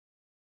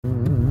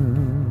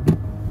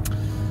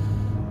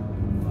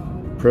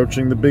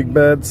Approaching the big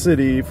bad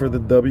city for the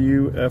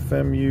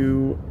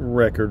WFMU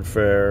Record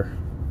Fair.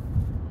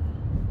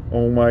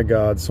 Oh my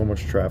God, so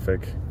much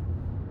traffic.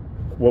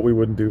 What we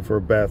wouldn't do for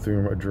a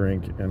bathroom, a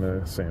drink, and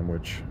a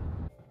sandwich.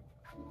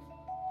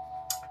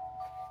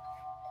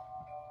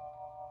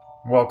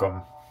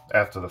 Welcome,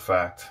 after the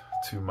fact,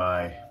 to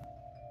my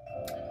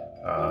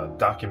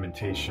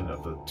documentation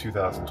of the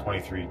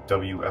 2023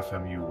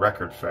 WFMU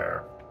Record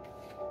Fair.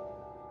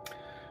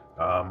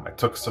 I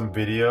took some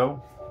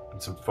video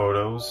and some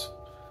photos.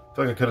 I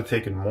feel like I could have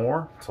taken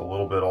more. It's a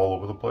little bit all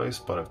over the place,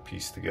 but I've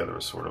pieced together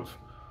a sort of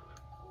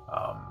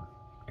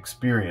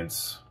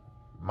experience,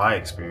 my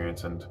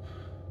experience, and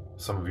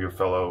some of your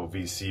fellow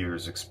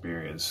VCers'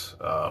 experience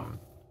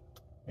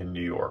in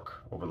New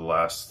York over the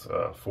last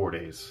 4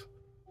 days.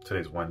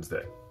 Today's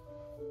Wednesday.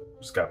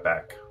 Just got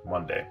back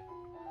Monday.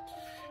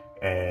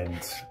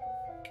 And,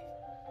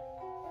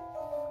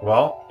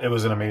 well, it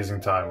was an amazing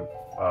time.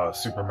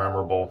 Super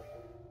memorable.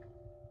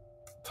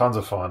 Tons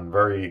of fun.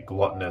 Very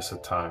gluttonous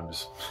at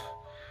times.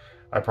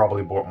 I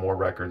probably bought more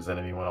records than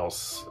anyone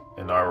else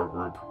in our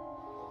group.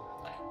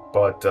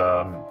 But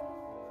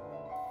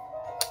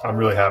I'm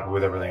really happy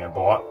with everything I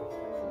bought.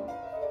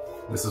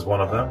 This is one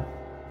of them.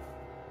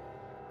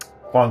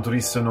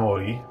 Quanturi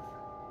Sonori,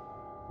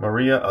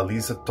 Maria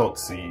Elisa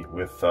Tozzi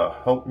with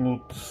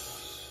Helmut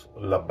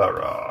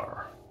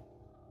Laberer.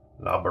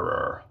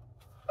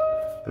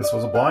 This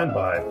was a blind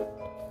buy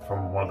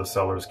from one of the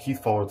sellers,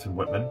 Keith Fullerton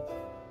Whitman,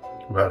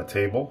 who had a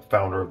table,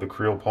 founder of the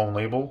Creole Pone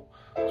label.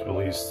 He's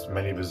released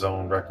many of his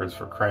own records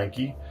for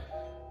Cranky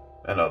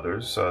and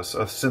others. A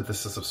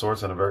synthesis of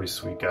sorts, and a very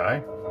sweet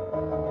guy.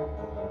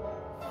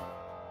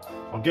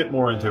 I'll get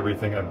more into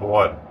everything I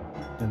bought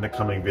in the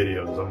coming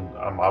videos.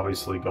 I'm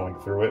obviously going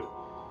through it.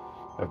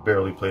 I've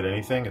barely played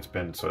anything. It's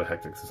been sort of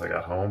hectic since I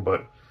got home,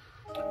 but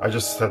I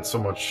just had so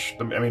much.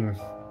 I mean,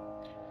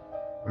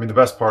 the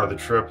best part of the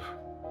trip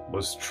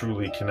was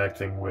truly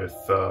connecting with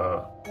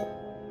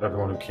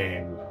everyone who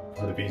came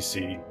from the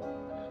VC.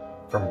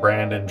 From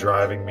Brandon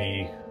driving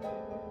me.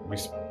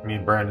 Me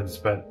and Brandon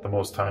spent the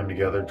most time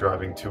together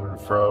driving to and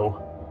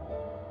fro.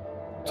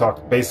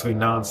 Talked basically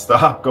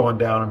non-stop, going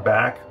down and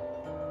back.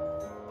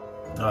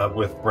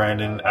 With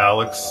Brandon,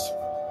 Alex,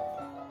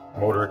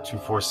 Motor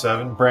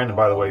 247. Brandon,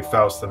 by the way,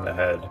 Faust in the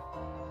head.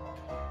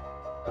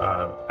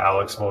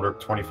 Alex, Motor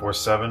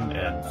 24/7,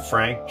 and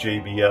Frank,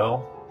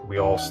 JBL. We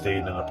all stayed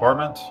in an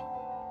apartment.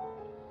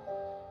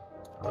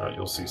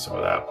 You'll see some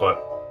of that,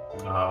 but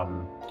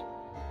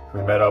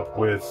we met up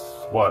with,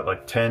 what,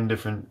 like 10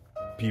 different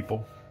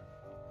people.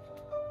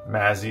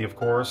 Mazzy, of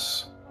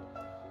course.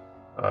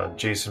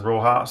 Jason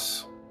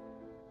Rojas.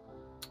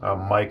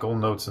 Michael,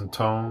 Notes and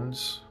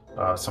Tones.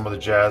 Some of the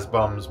jazz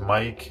bums,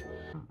 Mike.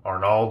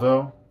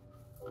 Arnaldo.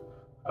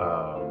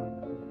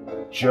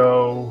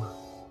 Joe.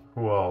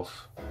 Who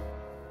else?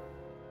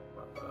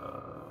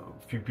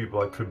 A few people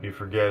I could be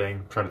forgetting.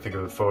 I'm trying to think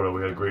of the photo.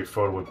 We had a great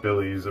photo with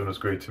Billy's. It was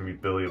great to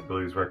meet Billy at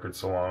Billy's Record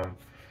Salon.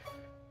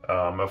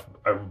 A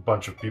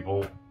bunch of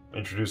people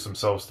introduced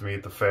themselves to me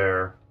at the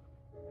fair.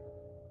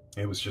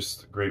 It was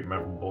just a great,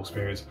 memorable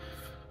experience.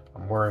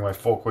 I'm wearing my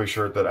Folkway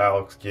shirt that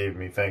Alex gave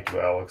me. Thank you,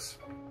 Alex.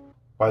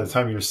 By the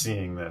time you're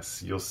seeing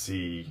this, you'll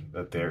see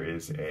that there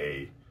is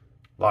a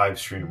live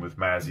stream with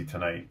Mazzy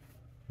tonight,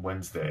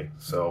 Wednesday.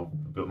 So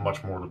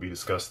much more to be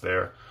discussed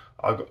there.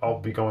 I'll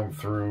be going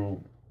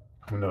through,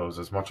 who knows,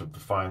 as much of the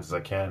finds as I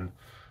can.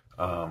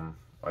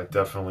 I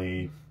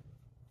definitely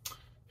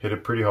hit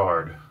it pretty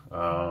hard.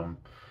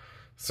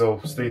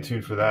 So stay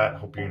tuned for that.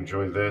 Hope you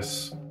enjoy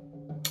this.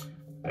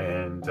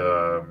 And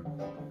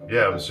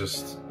yeah, it was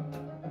just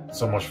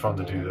so much fun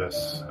to do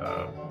this.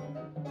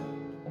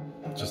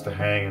 Just to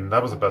hang, and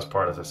that was the best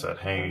part, as I said,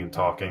 hanging and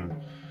talking.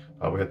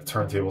 We had the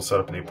turntable set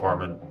up in the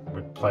apartment.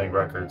 We're playing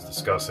records,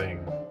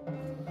 discussing.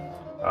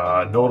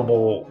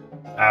 Notable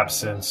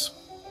absence.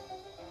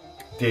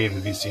 Dave,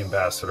 the VC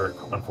ambassador,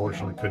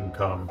 unfortunately couldn't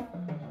come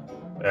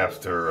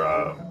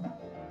after,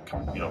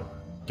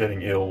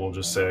 getting ill, we'll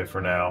just say,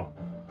 for now.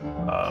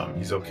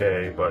 He's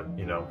okay, but,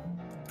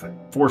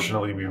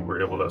 fortunately we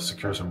were able to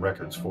secure some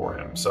records for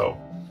him, so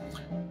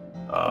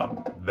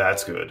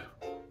that's good.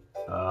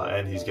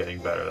 And he's getting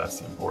better. That's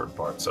the important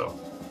part. So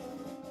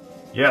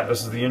yeah,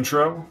 this is the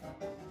intro.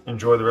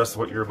 Enjoy the rest of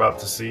what you're about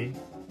to see.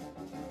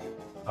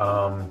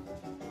 I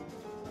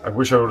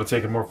wish I would have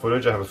taken more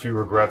footage. I have a few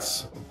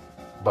regrets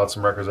about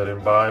some records I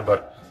didn't buy,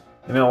 but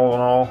all in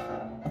all,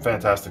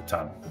 fantastic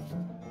time.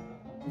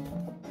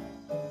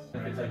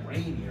 If it's like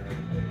rainy or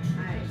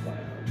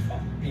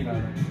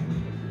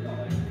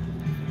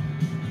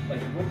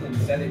like in Brooklyn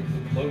said it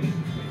loaded. It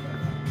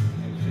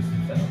was just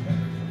set up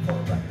for a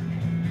record.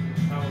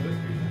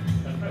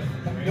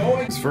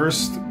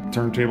 First,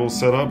 turntable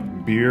set up,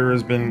 beer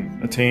has been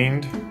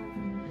attained,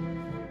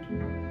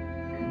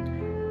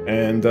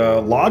 and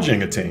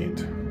lodging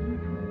attained.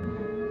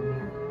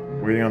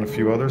 Waiting on a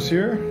few others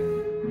here.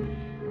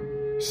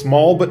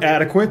 Small but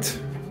adequate.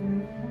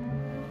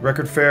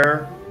 Record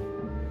Fair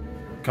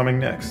coming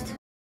next.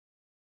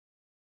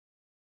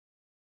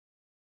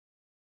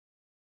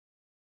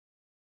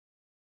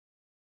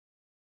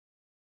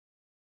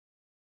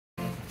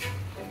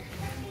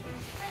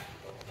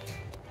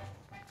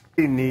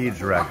 He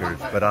needs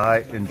records, but I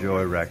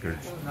enjoy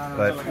records.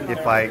 But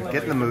if I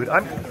get in the mood,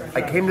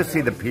 I came to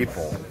see the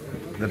people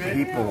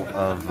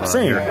of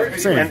Same.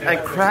 And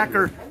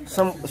Cracker.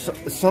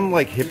 Some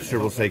like hipster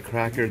will say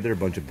Cracker. They're a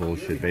bunch of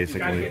bullshit,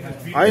 basically.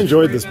 I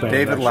enjoyed this band.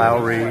 David actually.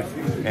 Lowry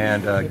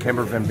and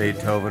Kemper van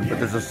Beethoven, but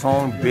there's a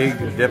song Big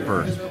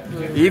Dipper,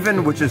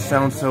 which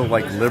sounds so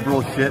like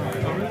liberal shit.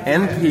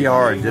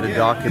 NPR did a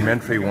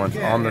documentary once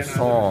on the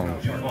song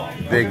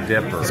Big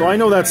Dipper. So I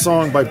know that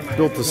song by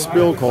Built to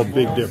Spill called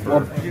Big Dipper.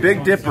 Well,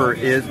 Big Dipper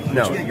this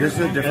is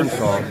a different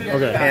song.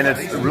 Okay. And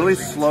it's really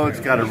slow, it's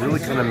got a really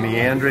kind of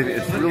meandering,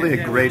 it's really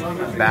a great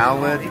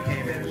ballad.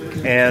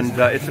 And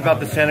it's about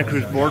the Santa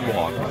Cruz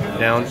Boardwalk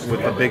down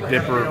with the Big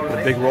Dipper,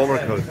 the big roller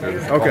coaster.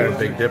 It's called the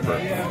Big Dipper.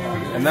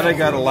 And then I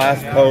got a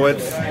Last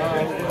Poets.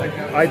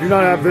 I do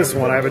not have this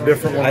one. I have a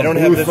different one. I don't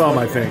Blue have this Thumb,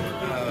 one. I think.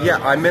 Yeah,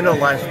 I'm in a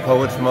Last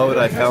Poets mode.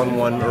 I found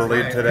one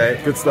earlier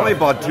today. Good stuff. I only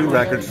bought 2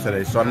 records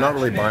today, so I'm not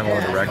really buying a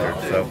lot of records.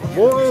 So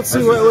well, let's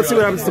see what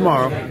happens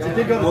tomorrow.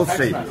 We'll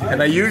see.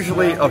 And I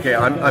usually,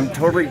 I'm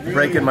totally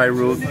breaking my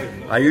rules.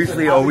 I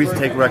usually always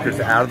take records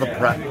out of the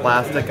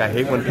plastic. I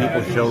hate when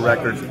people show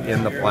records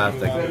in the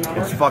plastic.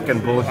 It's fucking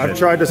bullshit. I've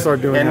tried to start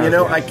doing that. And you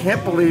know, I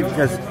can't believe,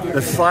 because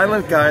the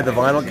silent guy of the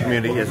vinyl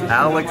community is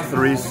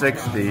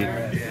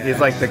Alex360. He's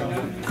like the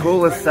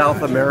coolest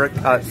Southern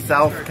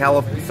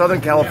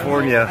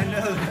California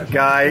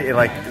guy.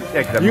 Like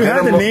you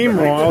had the name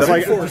wrong. I was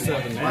like,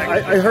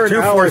 I heard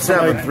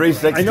 247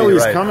 360. I know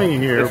he's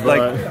coming here, it's but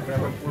like,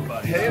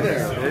 hey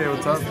there. Hey,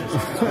 what's up?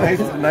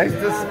 nice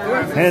to see you.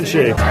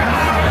 Handshake.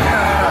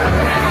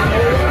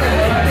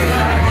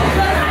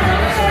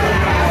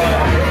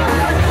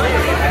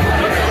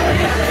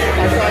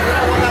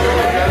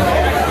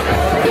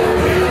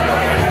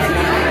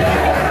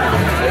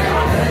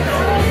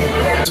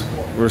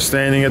 We're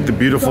standing at the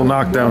beautiful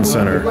Knockdown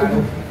Center.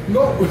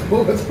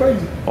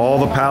 All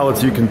the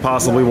pallets you can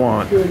possibly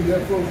want.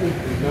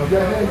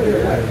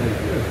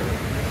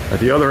 At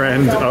the other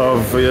end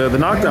of the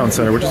Knockdown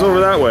Center, which is over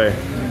that way.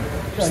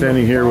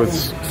 Standing here with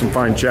some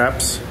fine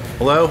chaps.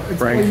 Hello,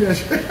 Frank.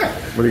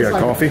 What do you got?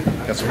 Coffee?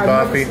 got some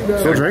coffee.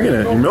 Still drinking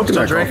it. You're milking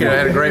Still that drinking it. coffee.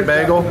 I had a great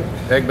bagel,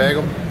 egg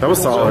bagel. That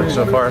was solid.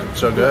 So far,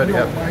 so good.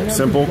 Yeah,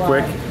 Simple,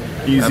 quick,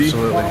 easy.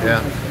 absolutely.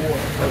 Yeah.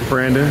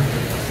 Brandon,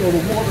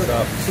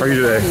 how are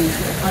you today?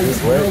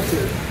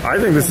 I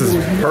think this is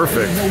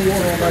perfect.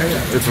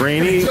 It's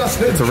rainy.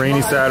 It's a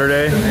rainy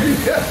Saturday.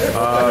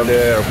 Or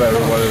better,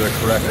 what are the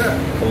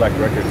collect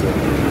records?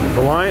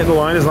 The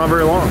line is not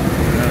very long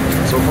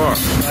so far.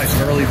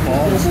 Nice early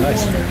fall. It's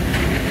nice.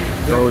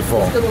 Early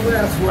fall.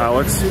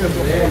 Alex, Hey,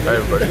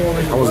 everybody.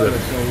 how was it?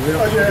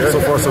 So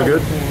far, so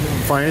good.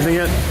 Find anything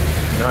yet?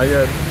 Not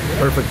yet.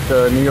 Perfect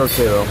New York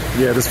day though.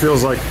 Yeah, this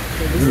feels like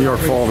New York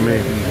fall to me.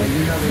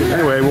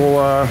 Anyway,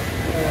 we'll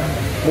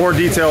more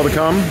detail to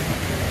come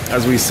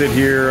as we sit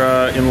here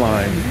in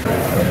line.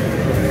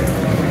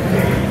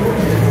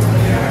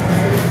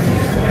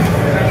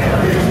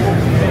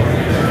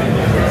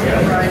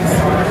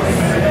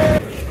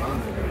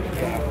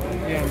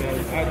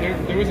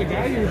 There was a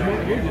guy who was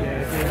more here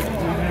today. We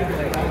had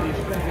like all these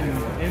fucking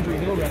Andrew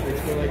Hill records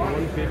for like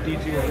 150,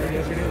 200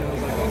 yesterday, and I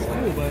was like, that's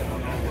cool, but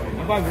if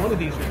I buy one of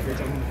these records,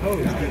 I'm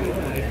imposed. Like,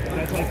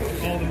 that's like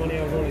all the money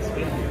I was willing to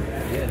spend here.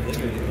 Yeah,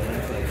 literally,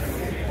 man. It's like,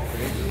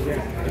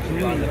 Yeah, it's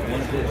really one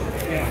of this.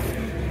 Yeah.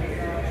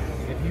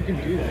 If you can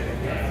do that,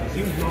 it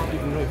seems not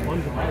even really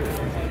fun to buy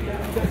records.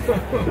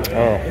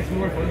 Oh, It's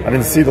more fun. I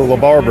didn't see the La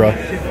Barbara.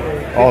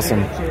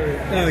 Awesome.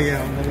 Oh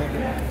yeah,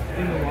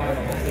 in the wild.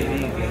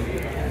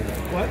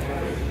 What?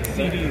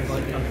 CDs.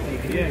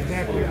 Yeah,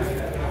 exactly. Yeah,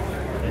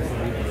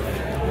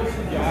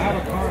 I have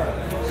a car,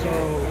 so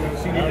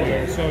CD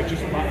player. So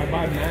just I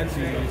buy mad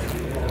CDs.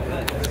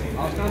 I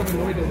was kind of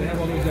annoyed that they have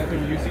all those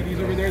FMU CDs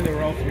over there. They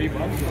were all $3.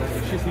 I was like,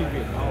 it just needs to be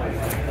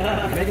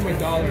 $1. Make them $1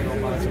 and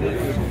I'll buy some of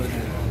those.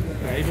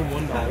 Yeah, even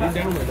 $1. You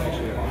download that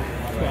shit.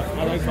 But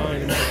I like buying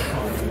them in the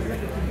car.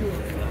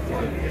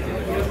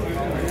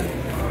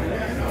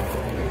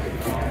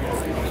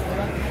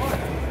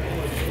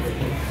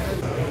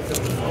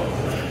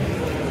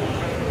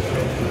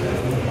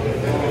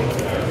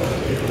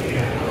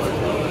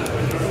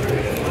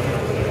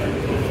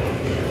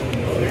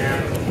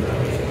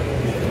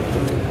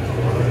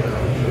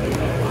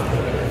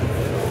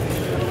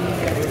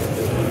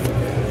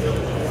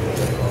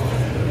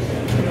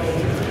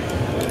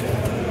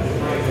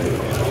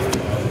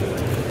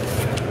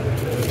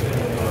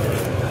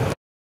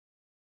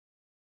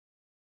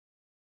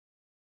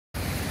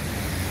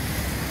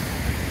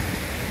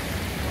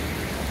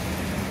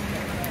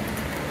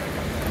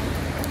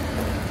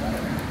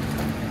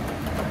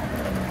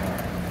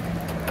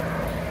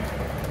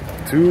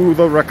 To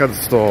the record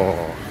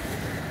store.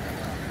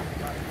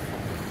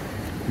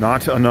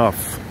 Not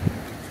enough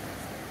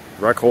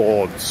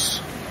records.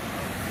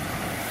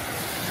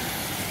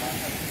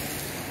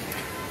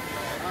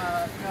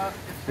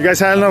 You guys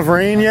had enough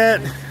rain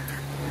yet?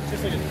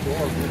 Just like a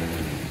door.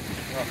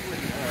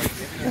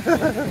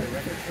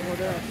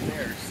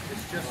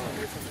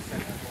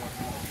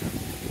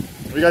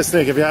 What do you guys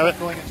think? Have you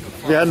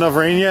had enough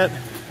rain yet?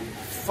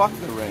 fuck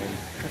the rain.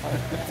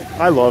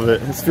 I love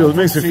it. It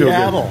makes me feel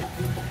good.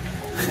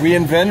 We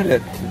invented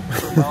it.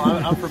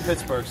 Well, I'm from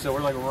Pittsburgh, so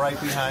we're like right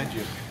behind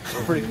you.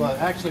 We're pretty close.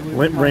 Actually,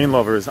 Rain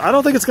lovers. I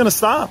don't think it's gonna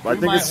stop. I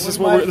think it's just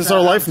this is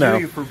our life now.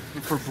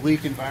 For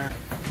bleak environment.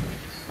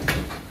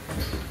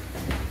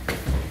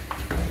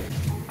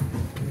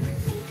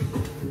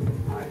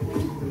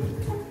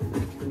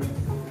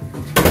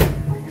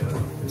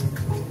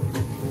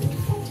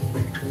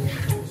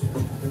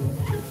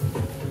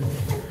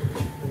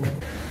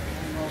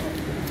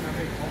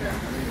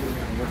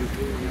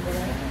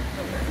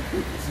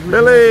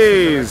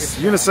 Billy's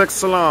Unisex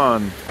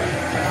Salon.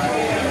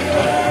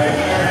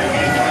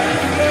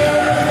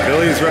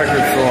 Billy's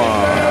Record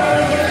Salon.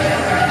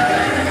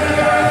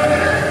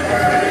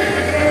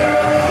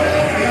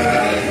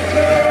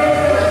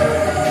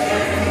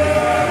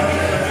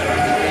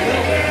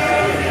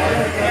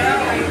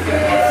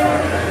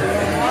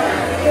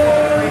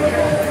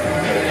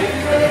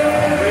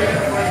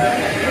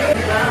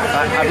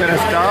 I'm going to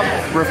stop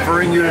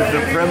referring you as the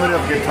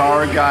primitive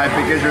guitar guy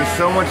because you're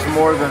so much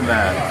more than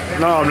that.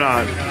 No, I'm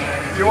not.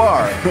 You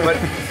are, but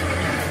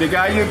the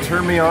guy you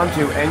turned me on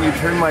to, and you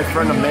turned my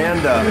friend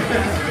Amanda,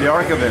 the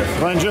archivist.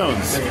 Glenn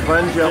Jones.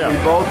 Glenn Jones. Yeah. We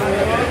both,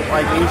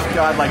 like, each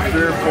got like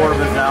 3 or 4 of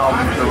his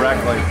albums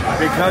directly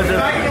because of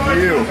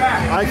you.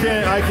 I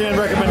can't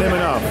recommend him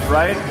enough.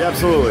 Right?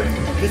 Absolutely.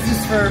 This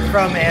is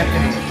from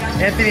Anthony.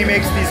 Anthony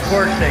makes these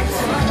cork things.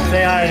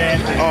 Say hi to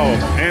Anthony. Oh,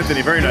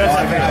 Anthony, very nice.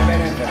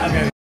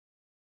 Okay.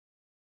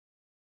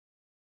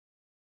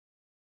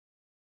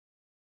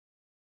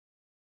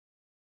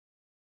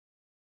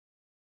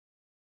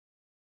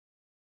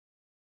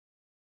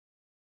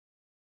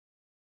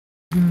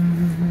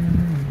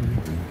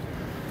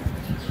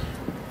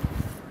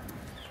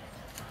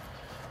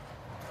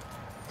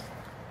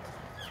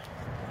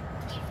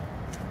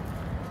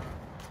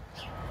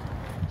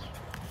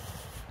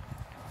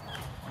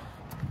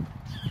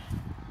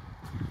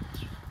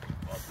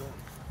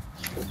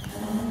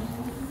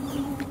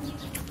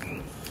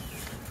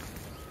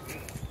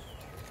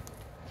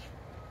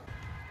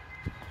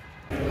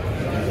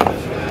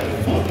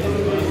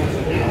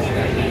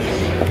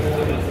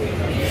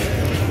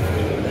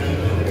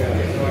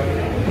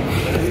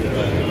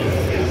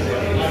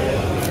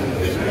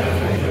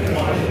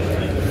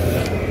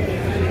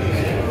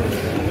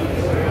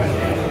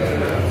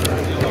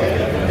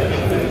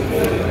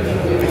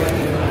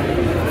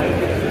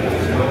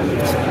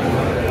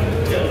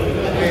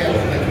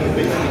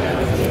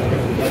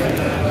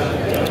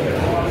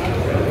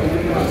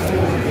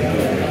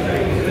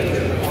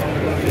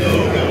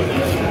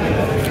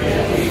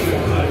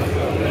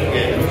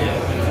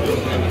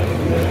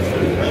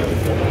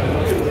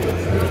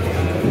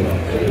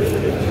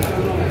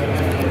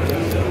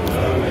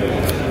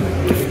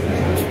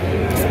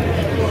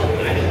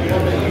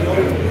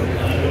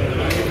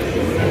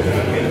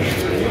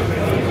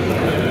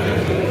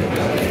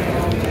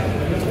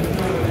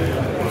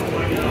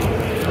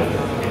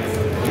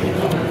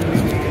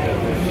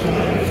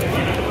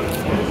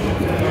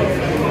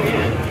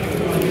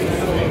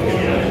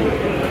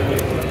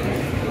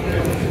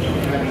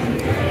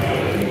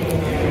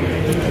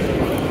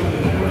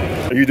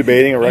 Are you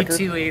debating a record?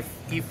 E2,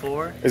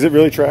 E4. Is it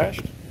really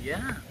trashed?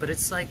 Yeah, but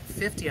it's like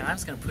 50. I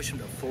was going to push him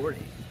to 40.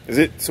 Is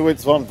it? So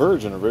it's on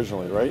Virgin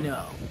originally, right?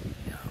 No.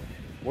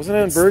 Wasn't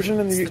it on Virgin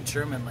in It's the the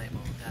German label.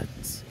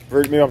 That's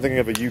Maybe I'm thinking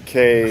of a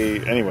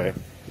UK. Anyway,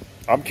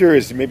 I'm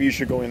curious. Maybe you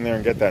should go in there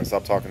and get that and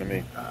stop talking to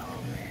me. oh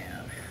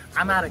man,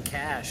 I'm out of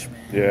cash, man.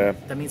 Yeah.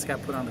 That means it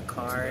got put on the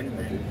card, and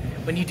then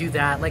when you do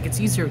that, like it's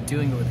easier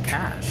doing it with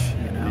cash,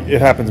 you know.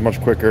 It happens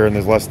much quicker and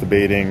there's less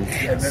debating.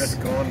 And then it's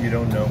gone. You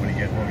don't know when you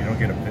get home. You don't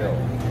get a bill.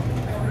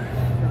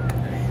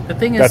 The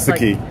thing is, That's the like,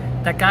 key.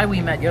 that guy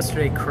we met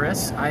yesterday,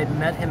 Chris. I had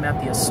met him at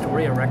the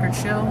Astoria record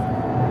show,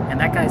 and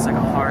that guy's like a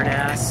hard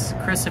ass.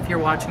 Chris, if you're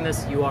watching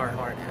this, you are a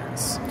hard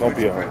ass. Don't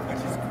be a hard.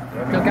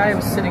 The guy who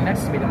was sitting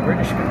next to me, the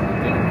British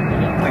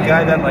guy. The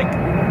guy that like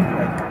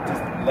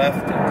just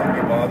left and couldn't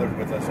be bothered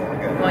with us all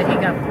again. Well, he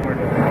got bored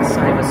with us.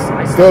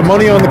 I The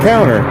money on the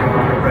counter.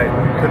 Right,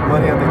 put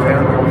money on the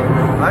counter.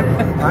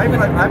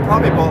 I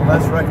probably bought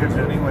less records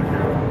than anyone here.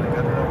 Like,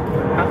 I don't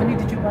know. How many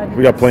did you buy?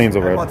 We got planes I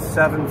overhead. bought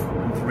 7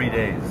 in 3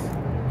 days.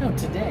 No,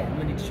 today. How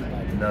many did you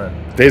buy?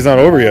 None. Day's not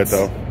over yet,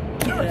 though.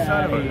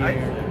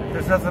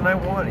 There's nothing I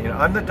want. You know,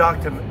 I'm the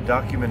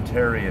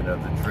documentarian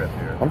of the trip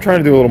here. I'm trying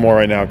to do a little more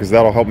right now because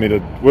that'll help me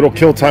to. It'll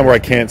kill time where I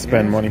can't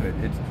spend money.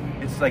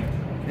 It's like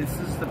this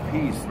is the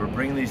piece. We're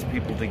bringing these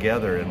people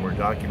together and we're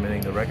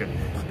documenting the record.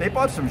 They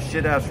bought some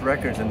shit ass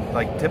records and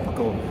like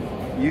typical.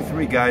 You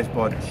 3 guys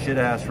bought shit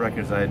ass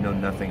records I know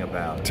nothing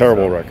about.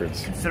 Terrible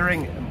records.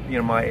 Considering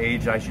my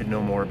age, I should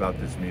know more about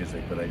this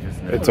music, but I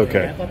just know. It's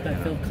okay. I bought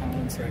that Phil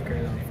Collins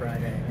record on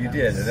Friday. You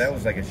did, and that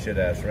was like a shit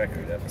ass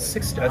record.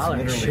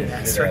 $6 shit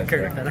ass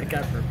record that I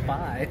got for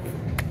 $5.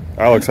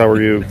 Alex, how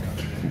are you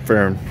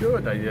faring?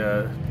 Good.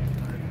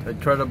 I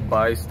try to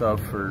buy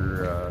stuff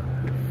for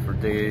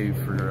Dave,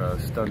 for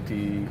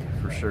Stunty,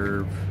 for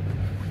Sherv.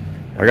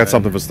 I got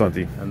something for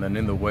Stunty. And then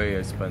in the way,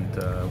 I spent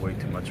way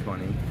too much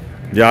money.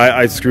 Yeah,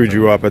 I screwed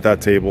you up at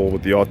that table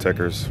with the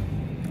Autechers.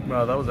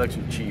 Well, that was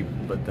actually cheap,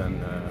 but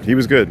then he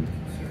was good.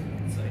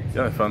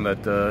 Yeah, I found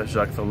that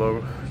Jacques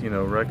Thelot,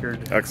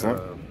 record.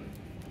 Excellent.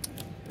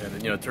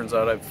 And it turns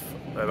out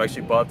I've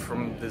actually bought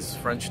from this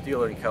French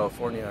dealer in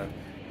California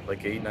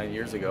like 8-9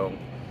 years ago.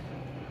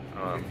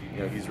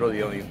 He's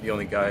really the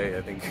only guy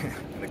I think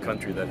in the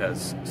country that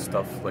has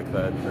stuff like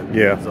that.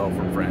 Yeah. It's all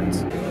from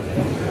France.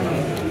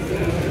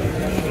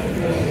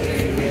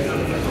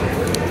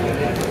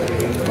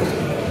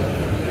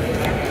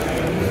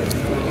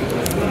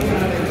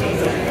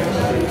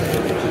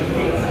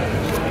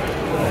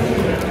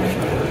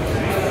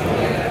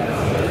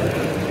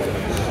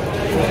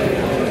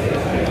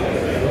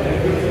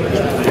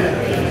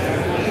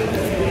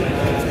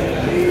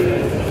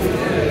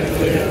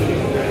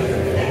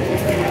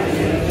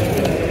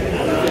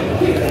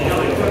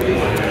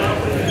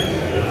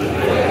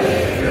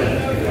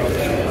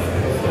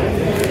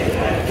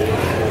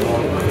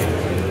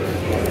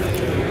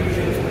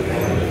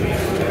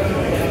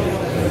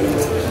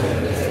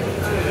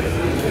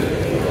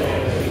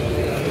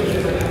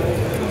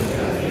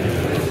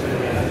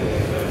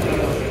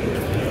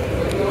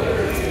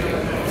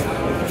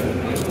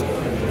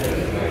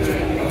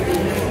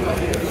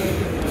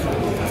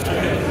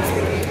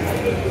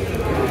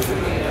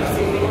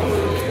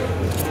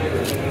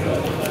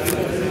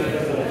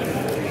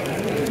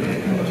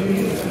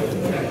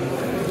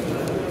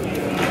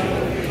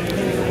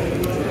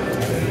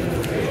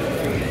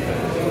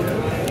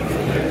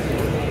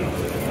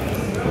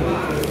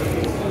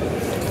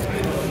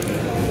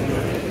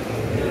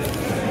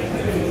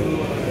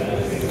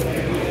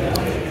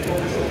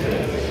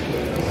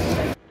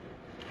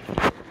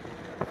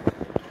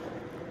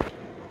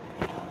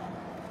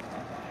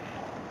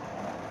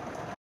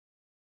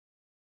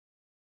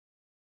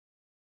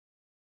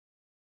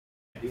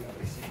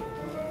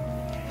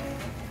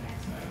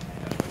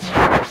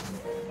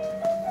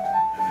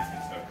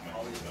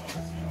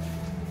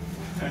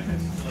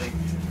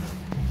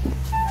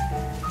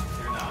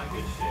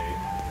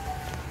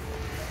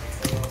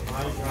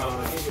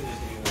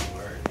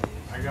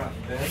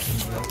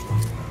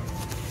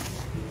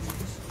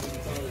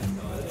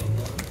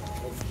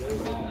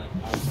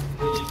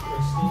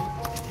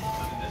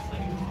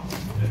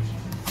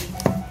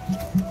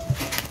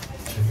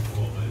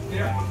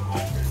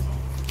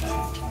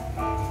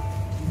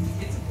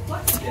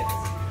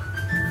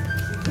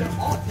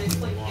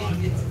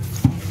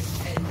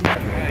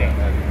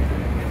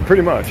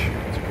 Pretty much.